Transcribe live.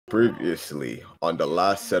Previously, on the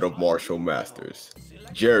last set of Martial Masters,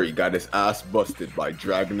 Jerry got his ass busted by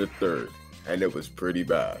Dragun the Third, and it was pretty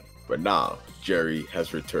bad. But now, Jerry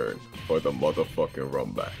has returned for the motherfucking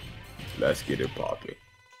run back. Let's get it popping.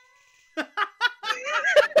 Yo,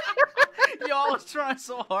 I was trying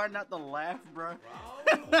so hard not to laugh, bro.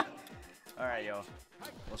 Alright, yo.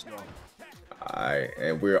 Let's go. Alright,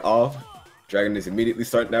 and we're off. Dragun is immediately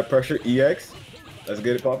starting that pressure. EX. Let's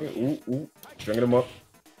get it popping. Ooh. Stringing him up.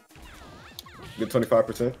 Good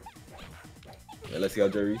 25%. And let's see how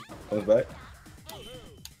Jerry comes back.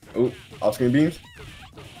 Ooh, off-screen beams.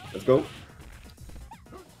 Let's go.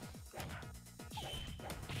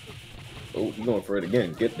 Oh, he's going for it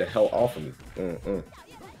again. Get the hell off of me.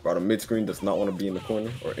 Brought him mid-screen, does not want to be in the corner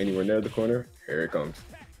or anywhere near the corner. Here it comes.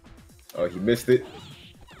 Oh, he missed it.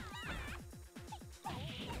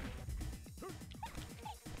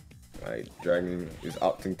 Alright, Dragun is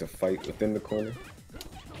opting to fight within the corner.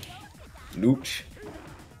 Nooch.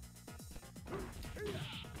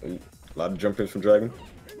 Ooh, a lot of jump ins from Dragun.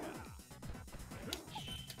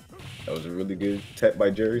 That was a really good tap by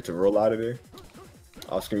Jerry to roll out of there.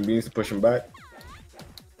 Off-screen beams to push him back.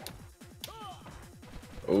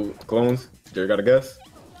 Oh, clones. Jerry got a guess.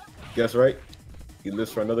 Guess right. He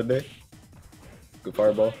lives for another day. Good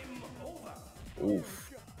fireball.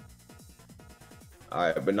 Oof.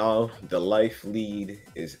 Alright, but now the life lead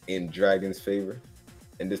is in Dragun's favor.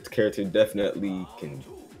 And this character definitely can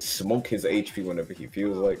smoke his HP whenever he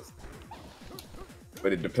feels like.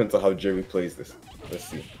 But it depends on how Jerry plays this. Let's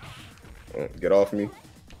see. Get off me.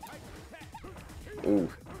 Ooh.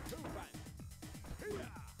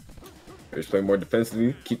 Just play more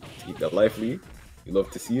defensively. Keep that life lead. You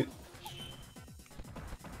love to see it.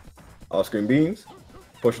 Off-screen beams.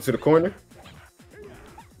 Push it to the corner.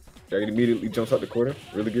 Dragun immediately jumps out the corner.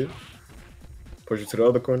 Really good. Push it to the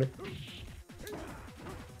other corner.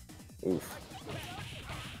 Oof.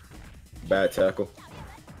 Bad tackle.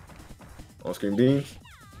 On-screen beams.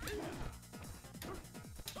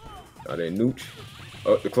 Now they nooch.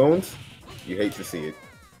 Oh, the clones. You hate to see it.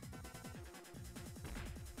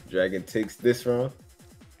 Dragun takes this round.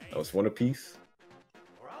 That was one apiece.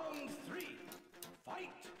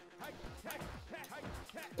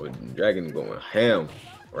 Oh, Dragun going ham.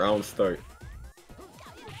 Round start.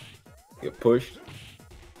 Get pushed.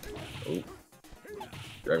 Oh.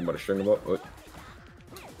 Dragun about to string him up. What?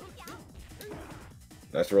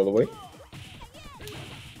 Nice roll away.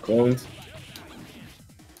 Clones.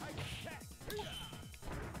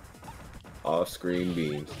 Off-screen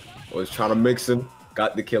beams. Was trying to mix him.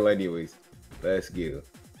 Got the kill anyways. Let's go.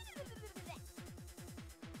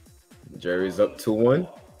 Jerry's up 2-1.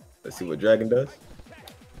 Let's see what Dragun does.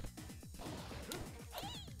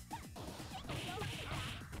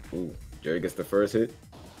 Ooh, Jerry gets the first hit.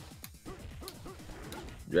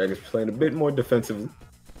 Dragun's playing a bit more defensively,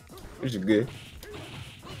 which is good.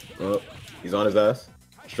 Oh, he's on his ass.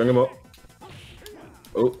 String him up.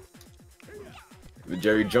 Oh. The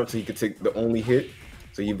Jerry jumps so he could take the only hit.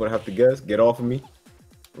 So you're gonna have to guess. Get off of me.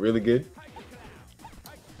 Really good.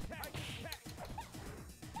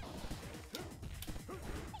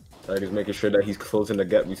 Tiger's making sure that he's closing the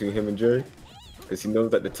gap between him and Jerry. Because he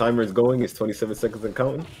knows that the timer is going. It's 27 seconds and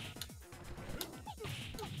counting.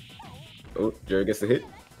 Oh, Jerry gets the hit.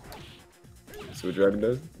 See what Dragun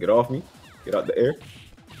does. Get off me. Get out the air.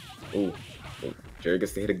 Oh, Jerry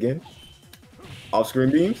gets the hit again. Off-screen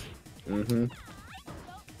beams.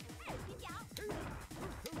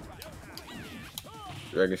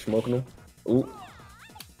 Dragun smoking him. Ooh.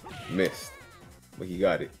 Missed. But he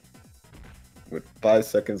got it. With 5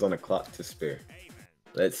 seconds on the clock to spare.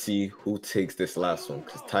 Let's see who takes this last one.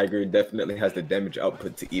 Because Tiger definitely has the damage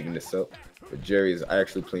output to even this up. But Jerry is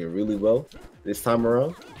actually playing really well this time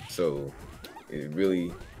around. So it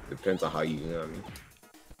really depends on how you know what I mean.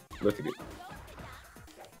 Look at it.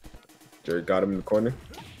 Jerry got him in the corner.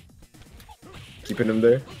 Keeping him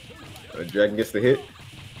there. Dragun gets the hit.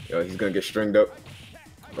 He's gonna get stringed up.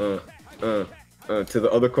 To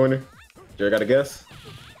the other corner. Jerry got a guess.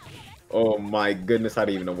 Oh my goodness, I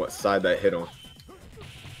don't even know what side that hit on.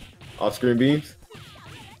 Off-screen beams.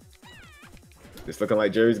 It's looking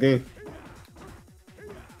like Jerry's game.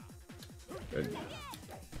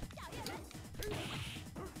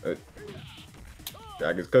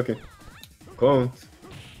 Dragun's cooking. Clones.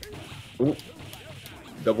 Ooh.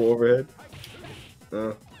 Double overhead.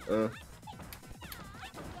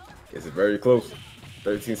 It's very close.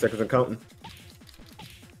 13 seconds and counting.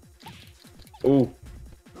 Ooh.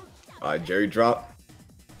 Jerry drop.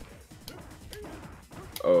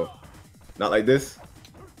 Oh. Not like this.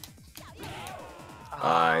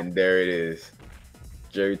 And there it is.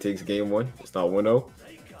 Jerry takes game one. It's not 1-0.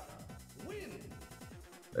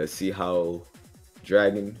 Let's see how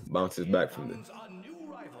Dragun bounces back from this.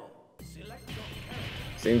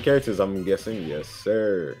 Same characters, I'm guessing. Yes,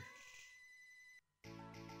 sir.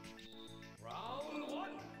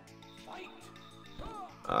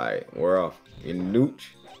 Alright, we're off. In Nooch.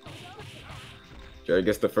 Jerry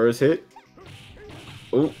gets the first hit.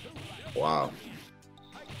 Ooh. Wow.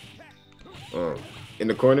 In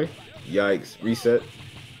the corner. Yikes. Reset.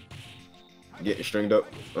 Getting stringed up.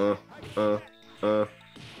 Oh.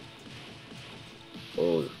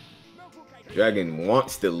 Dragun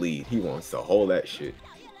wants to lead. He wants to hold that shit.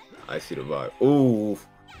 I see the vibe. Ooh.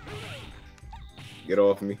 Get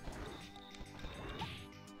off me.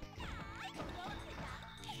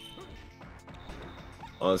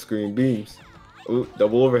 On-screen beams. Ooh,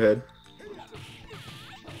 double overhead.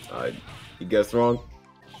 He guessed wrong.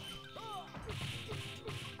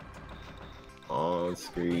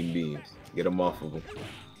 On-screen beams. Get him off of him.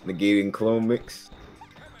 Negating clone mix.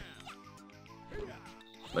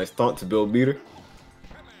 Nice taunt to build beater.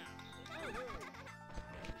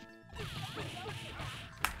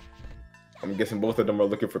 I'm guessing both of them are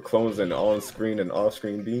looking for clones and on-screen and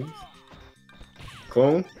off-screen beams.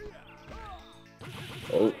 Clone.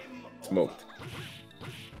 Oh, smoked.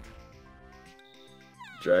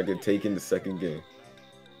 Dragun taking the second game.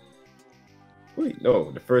 Wait,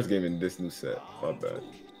 no, the first game in this new set. My bad.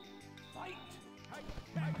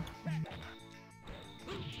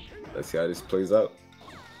 Let's see how this plays out.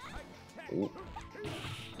 Ooh.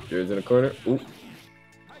 Jared's in the corner. Ooh.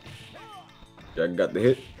 Dragun got the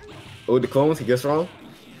hit. Oh, the clones, he gets wrong.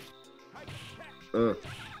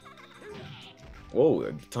 Whoa,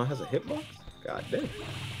 the baton has a hitbox? God damn.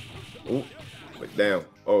 Ooh, but damn.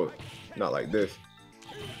 Oh, not like this.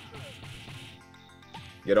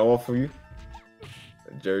 Get off of you.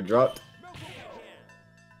 Jerry dropped.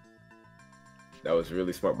 That was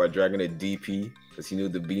really smart by Dragun a DP because he knew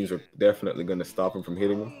the beams were definitely going to stop him from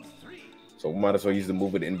hitting him. So might as well use the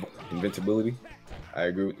move with invincibility. I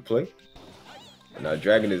agree with the play. And now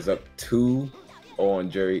Dragun is up 2-0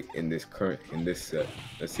 on Jerry in this set.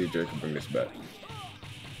 Let's see if Jerry can bring this back.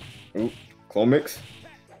 Ooh, clone mix.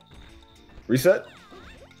 Reset.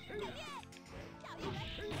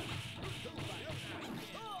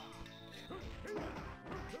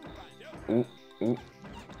 Ooh.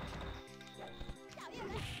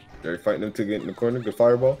 Jerry fighting him to get in the corner. Good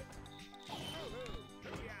fireball.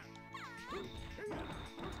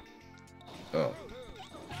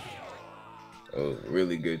 Oh,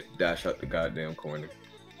 really good dash out the goddamn corner.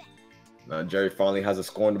 Now Jerry finally has a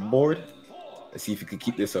score on the board. Let's see if he can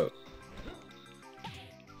keep this up.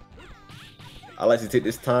 I like to take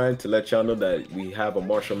this time to let y'all know that we have a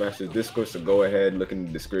Martial Masters Discord, so go ahead, look in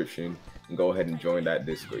the description, and go ahead and join that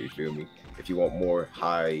Discord, you feel me? If you want more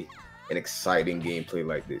high and exciting gameplay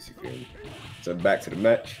like this, you feel me? So back to the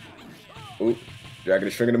match. Ooh, Dragun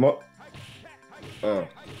is stringing him up.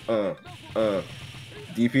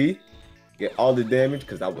 DP, get all the damage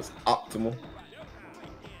because that was optimal.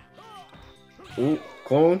 Ooh,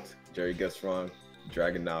 clones. Jerry gets wrong.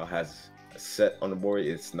 Dragun now has a set on the board.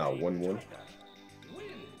 It's now 1-1.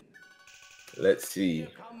 Let's see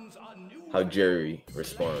how Jerry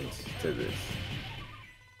responds to this.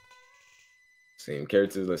 Same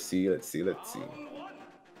characters. Let's see.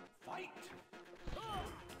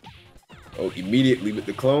 Oh, immediately with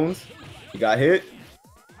the clones. He got hit.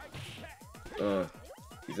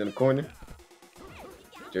 He's in the corner.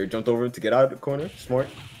 Jerry jumped over to get out of the corner. Smart.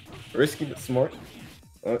 Risky, but smart.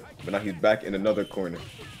 But now he's back in another corner.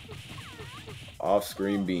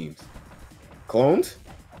 Off-screen beams. Clones?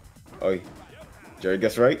 Oh, Jerry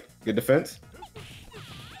gets right. Good defense.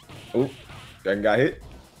 Oh, Dragun got hit.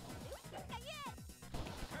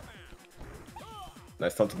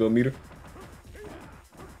 Nice time to build meter.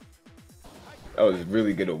 That was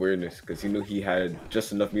really good awareness because he knew he had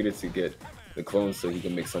just enough meter to get the clones so he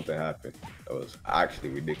can make something happen. That was actually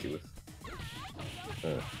ridiculous.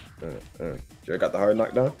 Jerry got the hard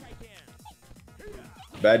knockdown.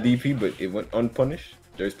 Bad DP, but it went unpunished.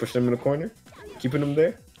 Jerry's pushing him in the corner, keeping him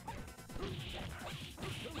there.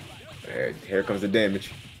 Here comes the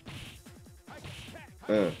damage.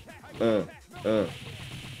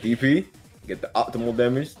 DP, get the optimal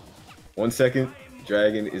damage. 1 second.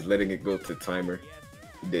 Dragun is letting it go to timer.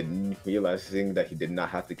 He didn't realizing that he did not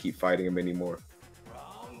have to keep fighting him anymore.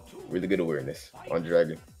 Really good awareness on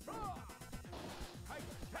Dragun.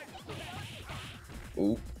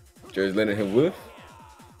 Ooh, Jerry's letting him whiff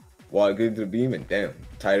while getting to the beam, and damn,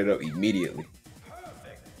 tied it up immediately.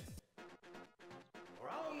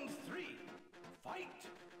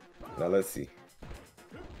 Now let's see.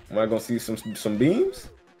 Am I gonna see some beams?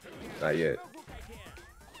 Not yet.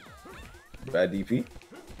 Bad DP.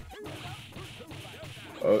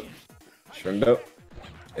 Oh, shrinked up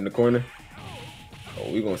in the corner.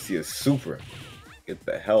 Oh, we're gonna see a super. Get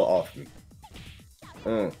the hell off me.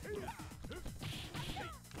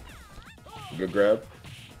 Good grab.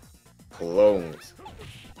 Clones.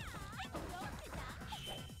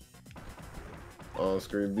 On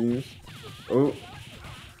screen beams. Oh.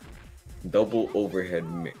 Double overhead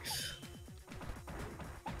mix.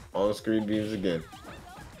 On screen beams again.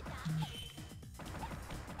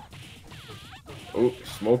 Oh,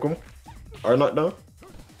 smoke him. Are not done?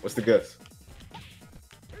 What's the guess?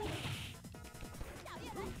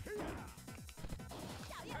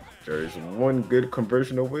 There is one good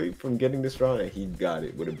conversion away from getting this round, and he got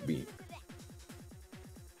it with a beam.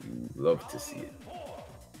 You love to see it.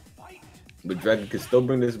 But Dragun can still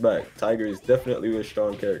bring this back. Tiger is definitely a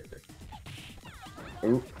strong character.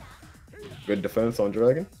 Ooh. Good defense on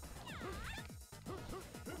Dragun.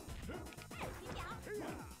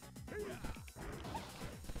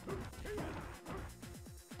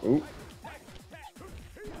 Ooh.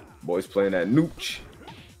 Boy's playing that nooch.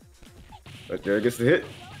 But there gets the hit.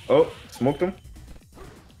 Oh, smoked him.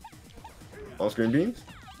 On screen beams.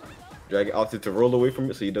 Dragun opted to roll away from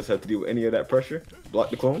it so he doesn't have to deal with any of that pressure. Block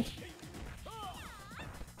the clones.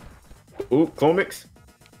 Ooh, clone mix.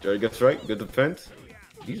 Jerry gets right. Good defense.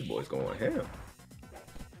 These boys going ham.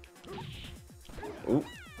 Ooh.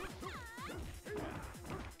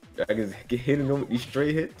 Dragun's hitting them with these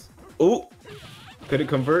stray hits. Ooh. Could it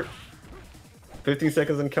convert? 15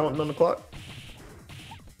 seconds and counting on the clock.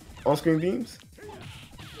 On screen beams.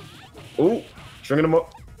 Ooh. Stringing them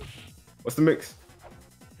up. What's the mix?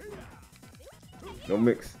 No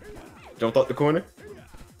mix. Jumped out the corner.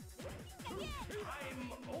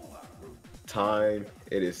 Time.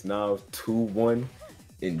 It is now 2-1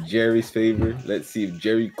 in Jerry's favor. Let's see if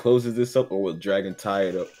Jerry closes this up or will Dragun tie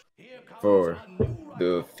it up for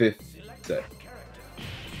the 5th set.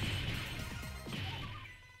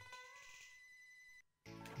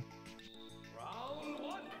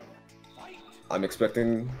 I'm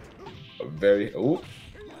expecting a very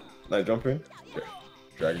nice jump in.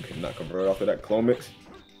 Dragun could not convert off of that clone mix.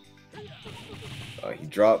 He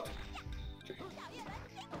dropped.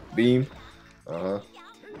 Beam.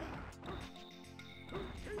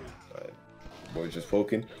 Boy's just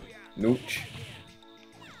poking. Nooch.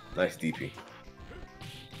 Nice DP.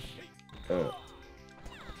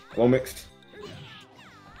 Clone mixed.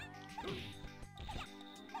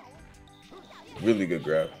 Really good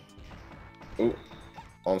grab. Ooh.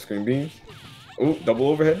 On screen beams. Ooh, double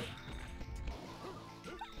overhead.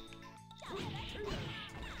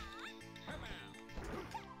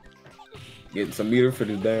 Getting some meter for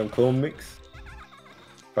the damn clone mix.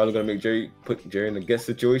 Probably gonna make put Jerry in a guess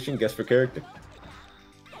situation, guess for character.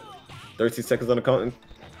 13 seconds on the counting.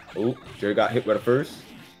 Ooh, Jerry got hit by the first.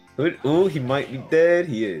 Ooh, he might be dead.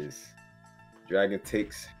 He is. Dragun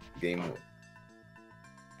takes game 1.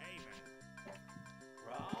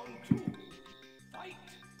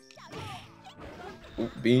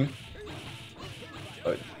 Ooh, beam.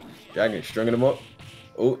 Dragun stringing him up.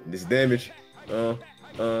 Oh, this damage.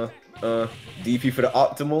 DP for the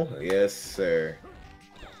optimal. Yes, sir.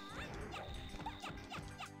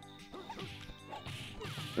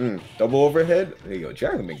 Double overhead. There you go.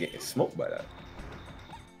 Dragun been getting smoked by that.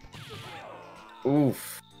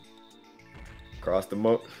 Oof. Crossed them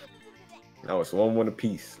up. Now it's 1-1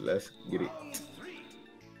 apiece. Let's get it.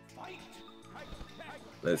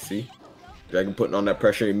 Let's see. Dragun putting on that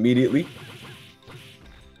pressure immediately.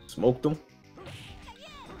 Smoked them.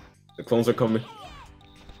 The clones are coming.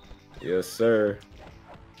 Yes, sir.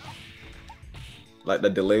 Like the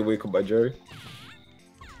delay wake up by Jerry.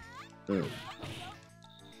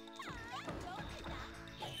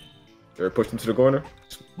 Jerry pushed him to the corner.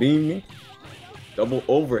 Beam me. Double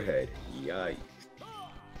overhead. Yikes.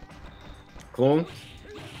 Clone.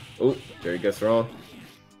 Oh, Jerry gets wrong.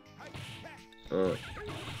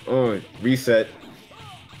 Reset.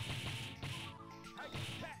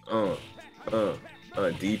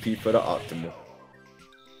 DP for the optimal.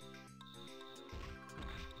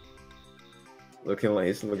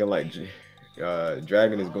 It's looking like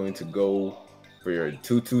Dragun is going to go for your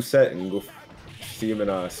 2-2 set and go see him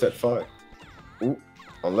in set 5. Ooh,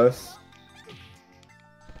 unless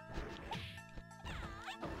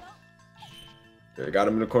they got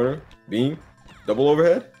him in the corner. Beam, double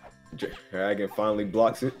overhead. Dragun finally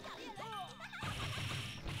blocks it.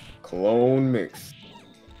 Clone mix.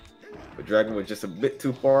 But Dragun was just a bit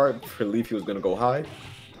too far. For Leaf, he was gonna go high.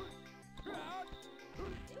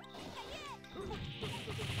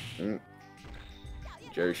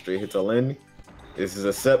 Jerry straight hits a landing. This is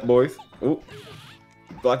a set, boys. Ooh.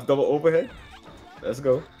 Blocks double overhead. Let's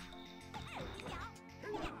go.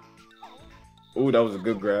 Ooh, that was a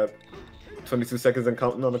good grab. 22 seconds and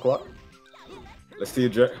counting on the clock. Let's see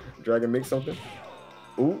if Dragon make something.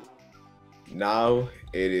 Ooh. Now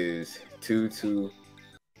it is 2-2.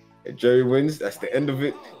 If Jerry wins, that's the end of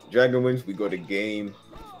it. Dragon wins, we go to game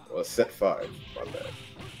or set 5. My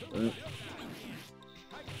bad.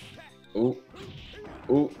 Ooh.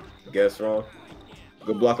 Ooh. Guess wrong.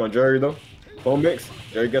 Good block on Jerry though. Phone mix.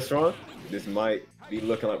 Jerry gets wrong. This might be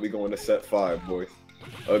looking like we going to set 5, boys.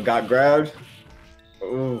 Got grabbed.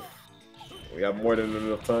 Ooh. We have more than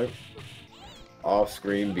enough time.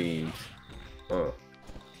 Off-screen beams. Get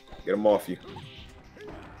them off you.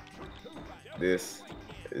 This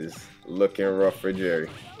is looking rough for Jerry.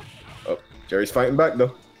 Oh, Jerry's fighting back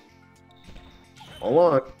though.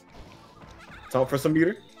 Hold on. Time for some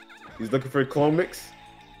meter. He's looking for a clone mix.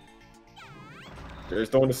 Jerry's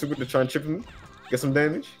throwing the super to try and chip him. Get some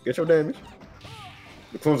damage. Get your damage.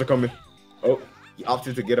 The clones are coming. Oh, he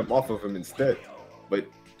opted to get him off of him instead. But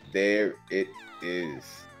there it is.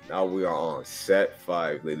 Now we are on set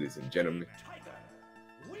 5, ladies and gentlemen.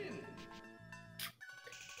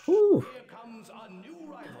 Whew.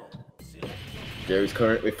 Jerry's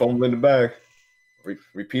currently fumbling the bag.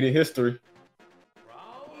 Repeating history.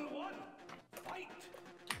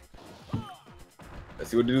 Let's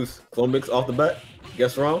see what it does. Clone mix off the bat.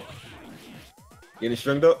 Guess wrong. Getting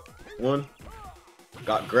stringed up. 1.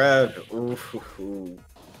 Got grabbed. Ooh.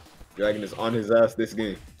 Dragon is on his ass this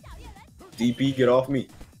game. DP, get off me.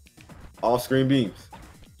 Off-screen beams.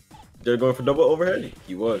 Jerry going for double overhead?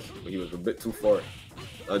 He was, but he was a bit too far.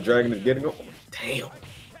 Dragon is getting up. Damn.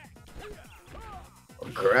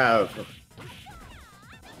 Grab.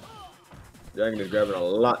 Dragon is grabbing a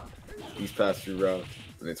lot these past few rounds,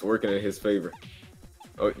 and it's working in his favor.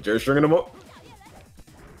 Oh, Jerry's stringing him up.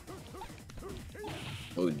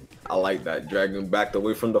 Oh, I like that. Dragon backed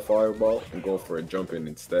away from the fireball and going for a jump in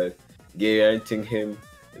instead, guaranteeing him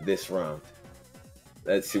this round.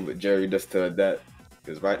 Let's see what Jerry does to that,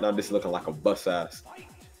 because right now this is looking like a bust ass.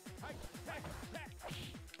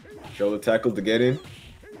 Shoulder tackle to get in.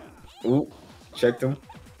 Ooh, checked him.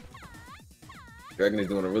 Dragon is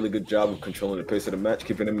doing a really good job of controlling the pace of the match,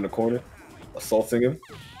 keeping him in the corner, assaulting him.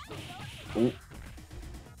 Ooh.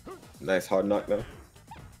 Nice hard knockdown.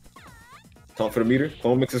 Time for the meter.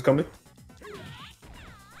 Clone mix is coming.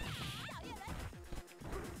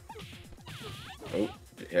 Oh,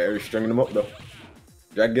 Harry's stringing him up though.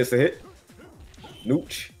 Dragon gets a hit.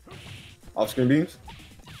 Nooch. Off-screen beams.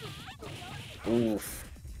 Oof.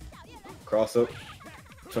 Cross up.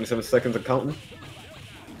 27 seconds of counting.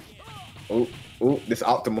 Oh, this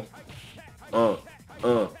optimal.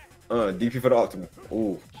 DP for the optimal.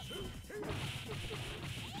 Ooh.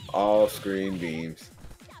 Off-screen beams.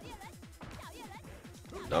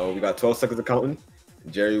 Now we got 12 seconds of counting.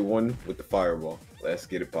 Jerry won with the fireball. Let's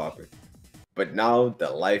get it popping. But now the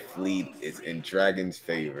life lead is in Dragon's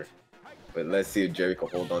favor. But let's see if Jerry can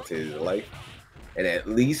hold on to his life and at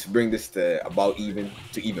least bring this to about even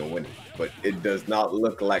to even win it. But it does not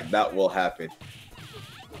look like that will happen.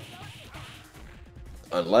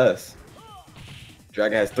 Unless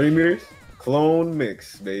Dragon has 3 meters. Clone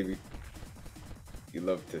mix, baby. You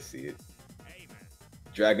love to see it.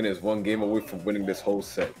 Dragon is 1 game away from winning this whole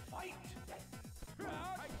set.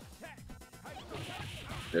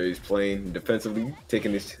 Jerry's playing defensively,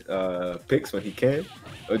 taking his picks when he can.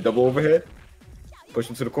 A double overhead. Push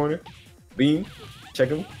him to the corner. Beam. Check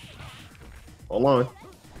him. Hold on.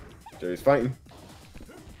 Jerry's fighting.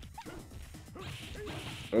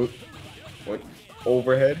 Oh. What?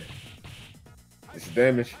 Overhead. This is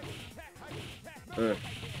damage.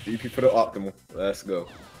 DP for the optimal. Let's go.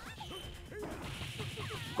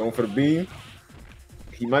 Going for the beam.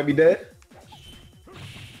 He might be dead.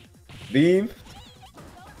 Beam.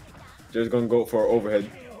 Just gonna go for an overhead.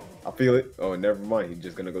 I feel it. Oh, never mind. He's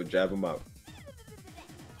just gonna go jab him out.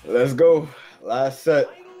 Let's go. Last set.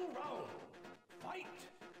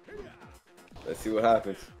 Let's see what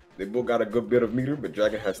happens. They both got a good bit of meter, but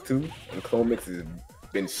Dragon has 2. And Clone Mix has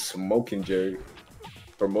been smoking Jerry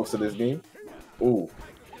for most of this game. Ooh.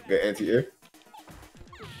 Good anti-air.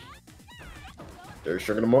 They're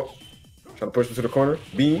stringing him up. Trying to push him to the corner.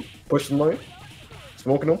 Beam. Push him line.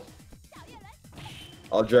 Smoking him.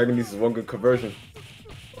 All Dragon needs is 1 good conversion.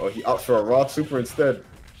 Oh, he opts for a raw super instead.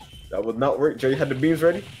 That would not work. Jerry had the beams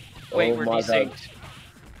ready. Wait, oh we're my God. desynced.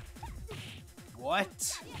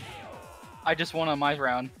 What? I just won on my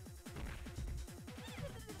round.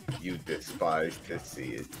 You despise to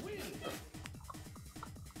see it.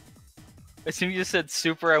 As soon as you said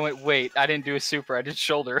super, I went, wait, I didn't do a super, I did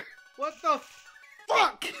shoulder. What the f